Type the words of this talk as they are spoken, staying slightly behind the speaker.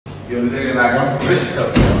Yo, nigga, like I'm pissed up,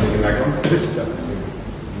 nigga. Like I'm pissed up,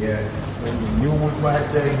 nigga. Yeah. When you was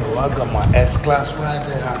right there, you know, I got my S-Class right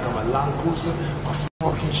there. I got my Land Cruiser, my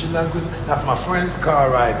fucking shit Land Cruiser. That's my friend's car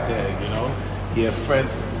right there, you know. Yeah,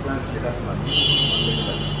 friends, yeah, that's my nigga.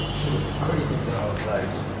 Like, shit was crazy, dog. Like,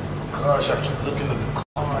 gosh, I keep looking at the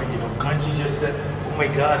car, you know. Ganji just said, oh my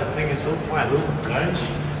God, the thing is so fine. Look, Ganji.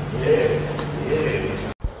 Yeah.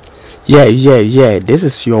 Yeah, this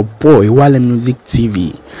is your boy Wale Music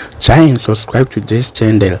TV. Try and subscribe to this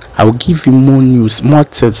channel. I will give you more news, more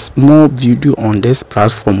tips, more video on this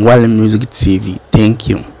platform, Wale Music TV. Thank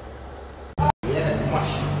you. Yeah, my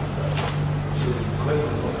shit. Shit is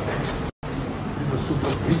crazy. He's a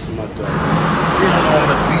super beast, my dog. I'm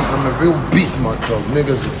a beast, I'm a real beast, my dog.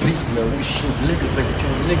 Niggas a beast, man. We shoot niggas and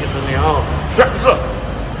kill niggas in their arms. Traps up.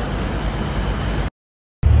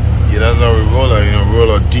 Yeah, that's how we roll out, you know,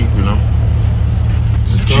 roll out deep, you know.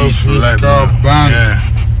 Schofield Scale Bank.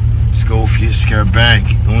 Yeah. Schofield Scale Bank.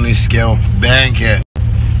 Only Scale Bank here.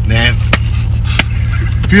 Then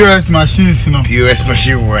POS machines, you know. POS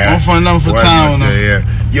machine, right? I'm from them for town, yeah.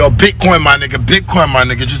 Yo, Bitcoin, my nigga. Bitcoin, my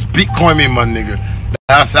nigga. Just Bitcoin me, my nigga.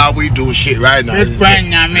 That's how we do shit right now. Bitcoin,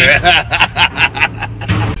 man.